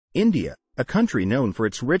India, a country known for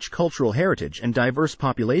its rich cultural heritage and diverse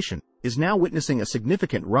population, is now witnessing a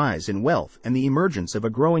significant rise in wealth and the emergence of a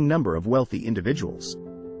growing number of wealthy individuals.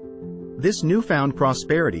 This newfound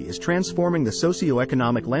prosperity is transforming the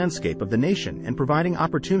socio-economic landscape of the nation and providing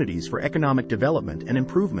opportunities for economic development and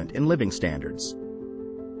improvement in living standards.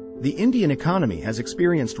 The Indian economy has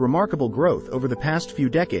experienced remarkable growth over the past few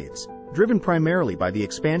decades, driven primarily by the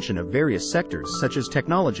expansion of various sectors such as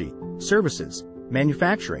technology, services,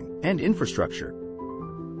 manufacturing, and infrastructure.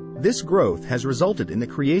 This growth has resulted in the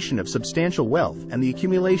creation of substantial wealth and the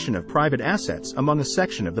accumulation of private assets among a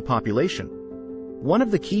section of the population. One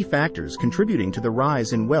of the key factors contributing to the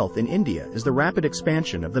rise in wealth in India is the rapid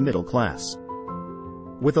expansion of the middle class.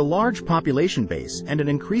 With a large population base and an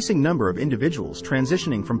increasing number of individuals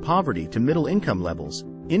transitioning from poverty to middle income levels,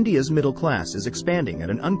 India's middle class is expanding at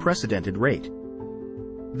an unprecedented rate.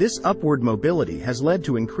 This upward mobility has led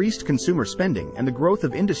to increased consumer spending and the growth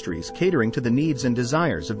of industries catering to the needs and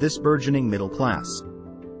desires of this burgeoning middle class.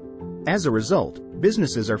 As a result,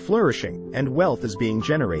 businesses are flourishing and wealth is being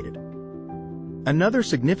generated. Another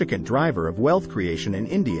significant driver of wealth creation in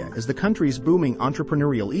India is the country's booming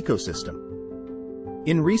entrepreneurial ecosystem.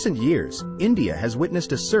 In recent years, India has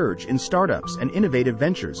witnessed a surge in startups and innovative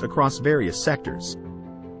ventures across various sectors.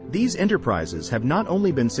 These enterprises have not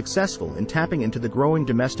only been successful in tapping into the growing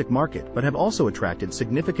domestic market but have also attracted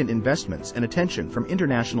significant investments and attention from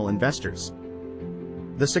international investors.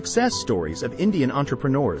 The success stories of Indian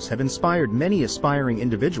entrepreneurs have inspired many aspiring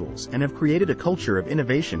individuals and have created a culture of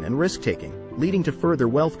innovation and risk-taking, leading to further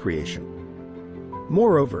wealth creation.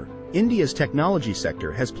 Moreover, India's technology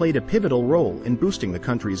sector has played a pivotal role in boosting the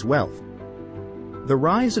country's wealth. The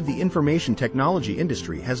rise of the information technology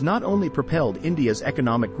industry has not only propelled India's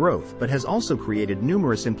economic growth but has also created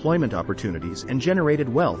numerous employment opportunities and generated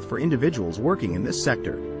wealth for individuals working in this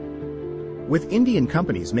sector. With Indian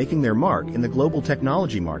companies making their mark in the global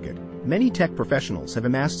technology market, many tech professionals have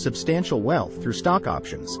amassed substantial wealth through stock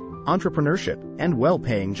options, entrepreneurship, and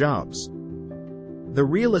well-paying jobs. The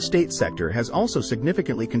real estate sector has also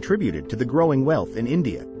significantly contributed to the growing wealth in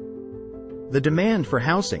India. The demand for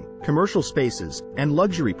housing, commercial spaces, and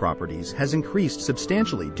luxury properties has increased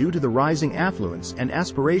substantially due to the rising affluence and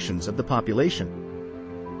aspirations of the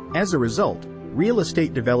population. As a result, real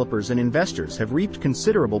estate developers and investors have reaped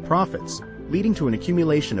considerable profits, leading to an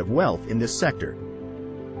accumulation of wealth in this sector.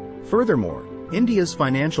 Furthermore, India's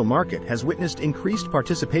financial market has witnessed increased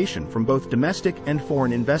participation from both domestic and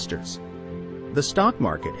foreign investors. The stock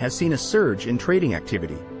market has seen a surge in trading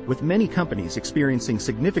activity, with many companies experiencing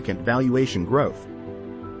significant valuation growth.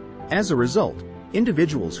 As a result,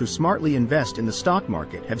 individuals who smartly invest in the stock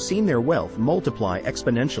market have seen their wealth multiply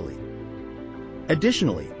exponentially.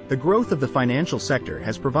 Additionally, the growth of the financial sector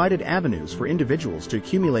has provided avenues for individuals to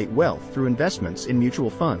accumulate wealth through investments in mutual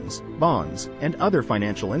funds, bonds, and other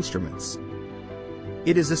financial instruments.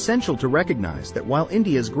 It is essential to recognize that while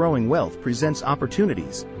India's growing wealth presents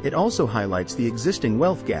opportunities, it also highlights the existing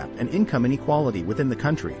wealth gap and income inequality within the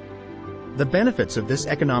country. The benefits of this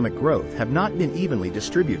economic growth have not been evenly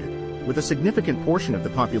distributed, with a significant portion of the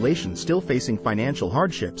population still facing financial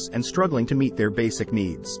hardships and struggling to meet their basic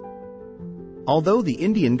needs. Although the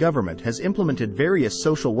Indian government has implemented various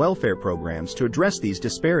social welfare programs to address these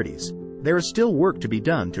disparities, there is still work to be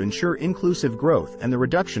done to ensure inclusive growth and the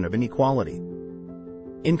reduction of inequality.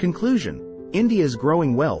 In conclusion, India's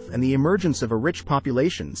growing wealth and the emergence of a rich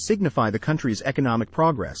population signify the country's economic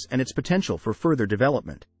progress and its potential for further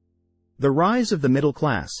development. The rise of the middle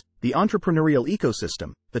class, the entrepreneurial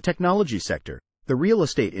ecosystem, the technology sector, the real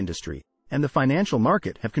estate industry, and the financial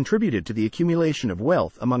market have contributed to the accumulation of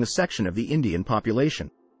wealth among a section of the Indian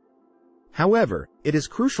population. However, it is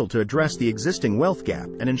crucial to address the existing wealth gap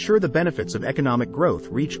and ensure the benefits of economic growth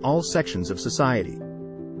reach all sections of society.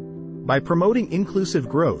 By promoting inclusive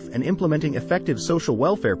growth and implementing effective social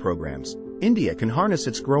welfare programs, India can harness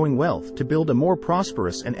its growing wealth to build a more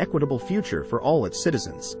prosperous and equitable future for all its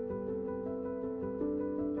citizens.